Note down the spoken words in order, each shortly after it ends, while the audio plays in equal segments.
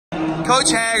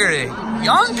Coach Hagarty.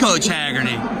 Young Coach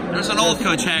Hagarty. There's an old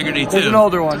Coach Hagarty, too. There's an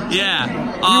older one. Yeah.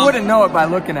 You wouldn't know it by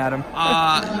looking at him.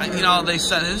 You know, they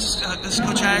said, this is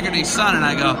Coach Hagarty's son, and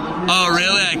I go, oh,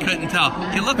 really? I couldn't tell.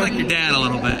 You look like your dad a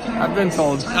little bit. I've been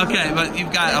told. Okay, but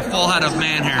you've got a full head of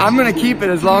man hair. I'm going to keep it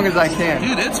as long as I can.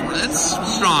 Dude, it's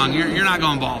strong. You're not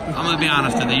going bald. I'm going to be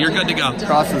honest with you. You're good to go.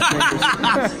 Cross the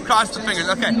fingers. Cross the fingers.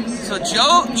 Okay, so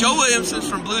Joe Williamson's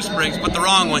from Blue Springs, but the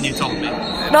wrong one you told me.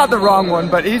 Not the wrong one,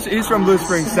 but he's from Blue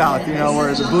Springs South, you know,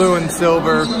 where the blue and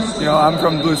silver, you know, I'm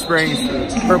from Blue Springs,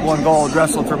 purple and gold,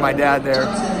 wrestled for my dad there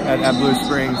at Blue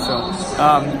Springs, so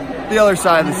the other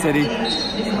side of the city.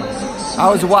 I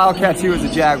was a Wildcats, he was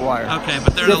a Jaguar. Okay,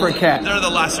 but they're different cat. They're the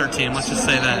lesser team, let's just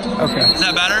say that. Okay. Is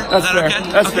that better? That's Is that fair.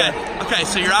 okay? That's okay. fair. Okay,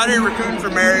 so you're out here recruiting for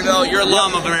Maryville. You're a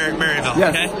alum of Maryville,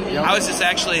 yes. Okay? Yep. I was just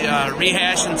actually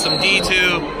rehashing some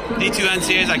D2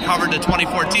 NCAAs I covered to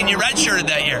 2014. You redshirted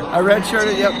that year. I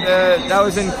redshirted, yep. That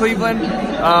was in Cleveland.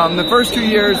 The first 2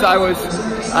 years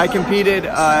I competed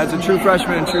as a true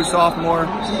freshman and true sophomore.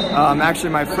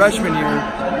 Actually, my freshman year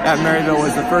at Maryville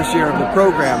was the first year of the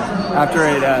program after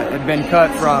it had been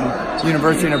cut from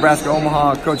University of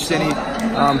Nebraska-Omaha. Coach Stinney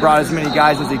brought as many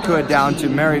guys as he could down to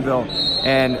Maryville,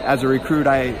 and as a recruit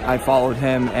I followed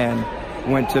him and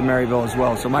went to Maryville as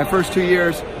well. So my first 2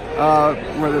 years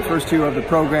were the first 2 of the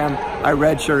program. I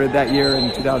redshirted that year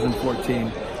in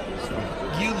 2014.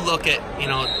 You look at, you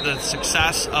know, the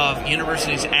success of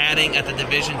universities adding at the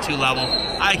Division II level.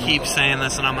 I keep saying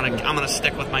this, and I'm gonna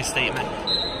stick with my statement.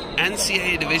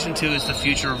 NCAA Division II is the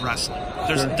future of wrestling.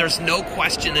 There's no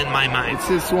question in my mind. It's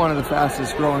just one of the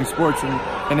fastest growing sports in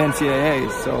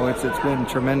NCAAs, so it's been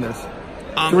tremendous.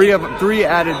 3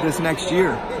 added this next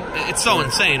year. It's so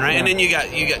insane, right? Yeah. And then you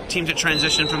got teams that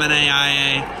transition from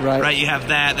NAIA, right? You have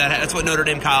that's what Notre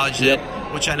Dame College did,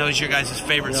 which I know is your guys'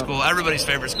 favorite school, everybody's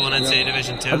favorite school in NCAA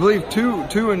Division II. I believe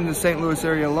two in the St. Louis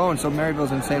area alone. So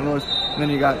Maryville's in St. Louis, and then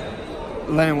you got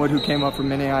Leninwood, who came up from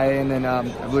NAIA, and then I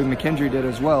believe McKendree did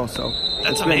as well. So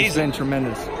that's amazing. It's been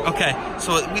tremendous. Okay,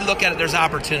 so we look at it. There's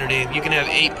opportunity. You can have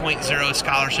 8.0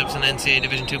 scholarships in NCAA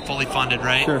Division II, fully funded,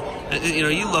 right? Sure. You know,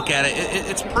 you look at it.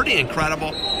 It's pretty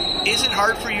incredible. Is it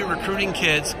hard for you recruiting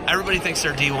kids? Everybody thinks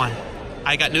they're D1.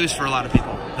 I got news for a lot of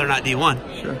people. They're not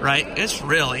D1, sure. Right? It's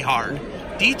really hard.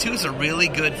 D2 is a really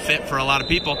good fit for a lot of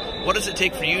people. What does it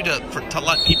take for you to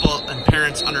let people and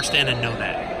parents understand and know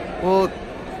that? Well,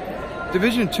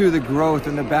 Division II, the growth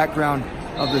and the background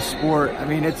of the sport, I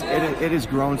mean, it has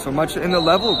grown so much, and the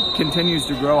level continues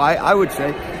to grow. I would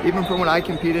say, even from when I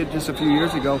competed just a few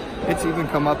years ago, it's even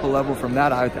come up a level from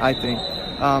that, I think.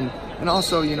 And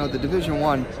also, you know, the Division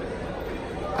I,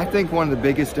 I think one of the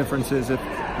biggest differences, if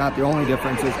not the only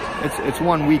difference, is it's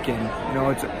one weekend. You know,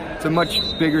 it's a much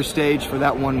bigger stage for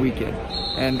that one weekend.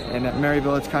 And at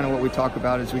Maryville, it's kind of what we talk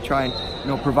about, is we try and,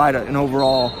 you know, provide an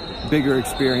overall bigger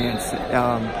experience.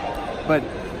 But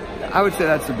I would say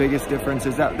that's the biggest difference,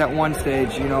 is that one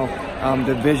stage, you know,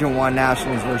 the Division I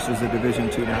Nationals versus the Division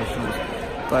II Nationals.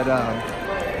 But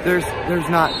there's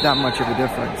not that much of a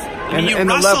difference. I mean, you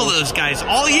wrestle those guys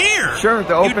all year. Sure,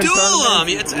 the open duel them.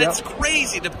 It's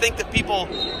crazy to think that people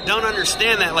don't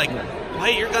understand that. Like,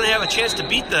 hey, you're going to have a chance to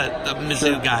beat the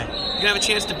Mizzou guy. You're going to have a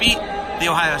chance to beat the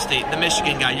Ohio State, the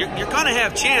Michigan guy. You're going to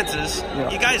have chances.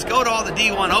 You guys go to all the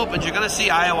D1 Opens. You're going to see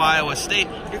Iowa State.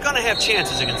 You're going to have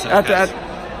chances against those guys.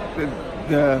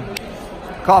 The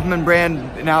Kaufman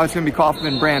Brand, now it's going to be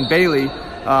Kaufman Brand Bailey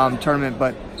tournament,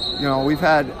 but you know, we've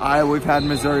had Iowa, we've had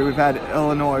Missouri, we've had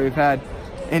Illinois, we've had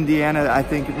Indiana. I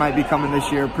think it might be coming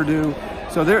this year, Purdue.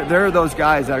 So there are those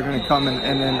guys that are going to come,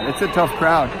 and then it's a tough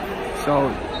crowd. So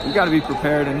you got to be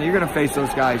prepared, and you're going to face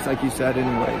those guys, like you said,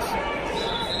 anyways.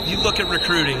 You look at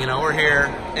recruiting. You know, we're here,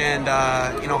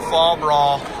 and you know, Fall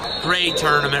Brawl, great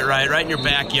tournament, right in your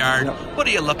backyard. Yep. What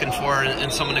are you looking for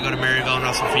in someone to go to Maryville and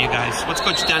wrestle for you guys? What's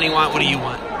Coach Denny want? What do you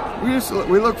want?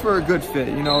 We look for a good fit.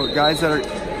 You know, guys that are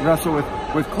wrestle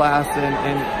with class,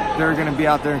 and they're going to be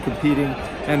out there and competing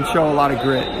and show a lot of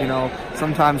grit. You know,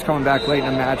 sometimes coming back late in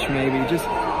a match, maybe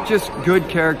just good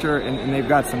character, and they've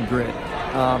got some grit.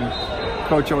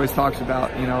 Coach always talks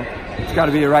about, you know, it's got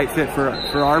to be a right fit for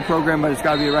our program, but it's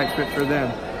got to be a right fit for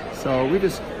them. So we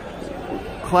just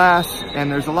class,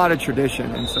 and there's a lot of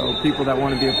tradition, and so people that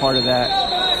want to be a part of that.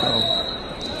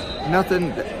 So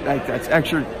nothing like that's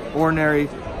extraordinary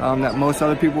that most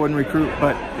other people wouldn't recruit,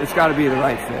 but it's got to be the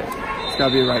right fit. It's got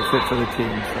to be the right fit for the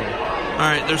team. So. All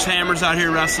right, there's hammers out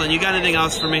here wrestling. You got anything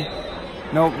else for me?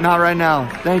 Nope, not right now.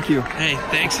 Thank you. Hey,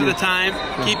 thanks for the time.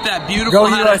 Keep that beautiful Go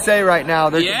USA right now.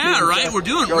 Yeah, right. We're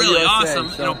doing really USA, awesome.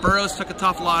 So. You know, Burroughs took a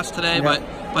tough loss today, but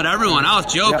but everyone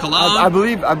else, Joe Cologne. I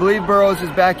believe Burroughs is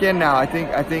back in now. I think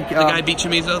the guy beat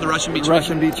Chamizo, the Russian beat Chamizo.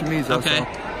 Russian beat Chamizo. Okay,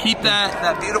 so. Keep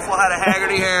that beautiful head of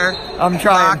Hagarty hair. I'm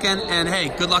trying. Rocking, and hey,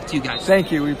 good luck to you guys.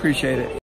 Thank you. We appreciate it.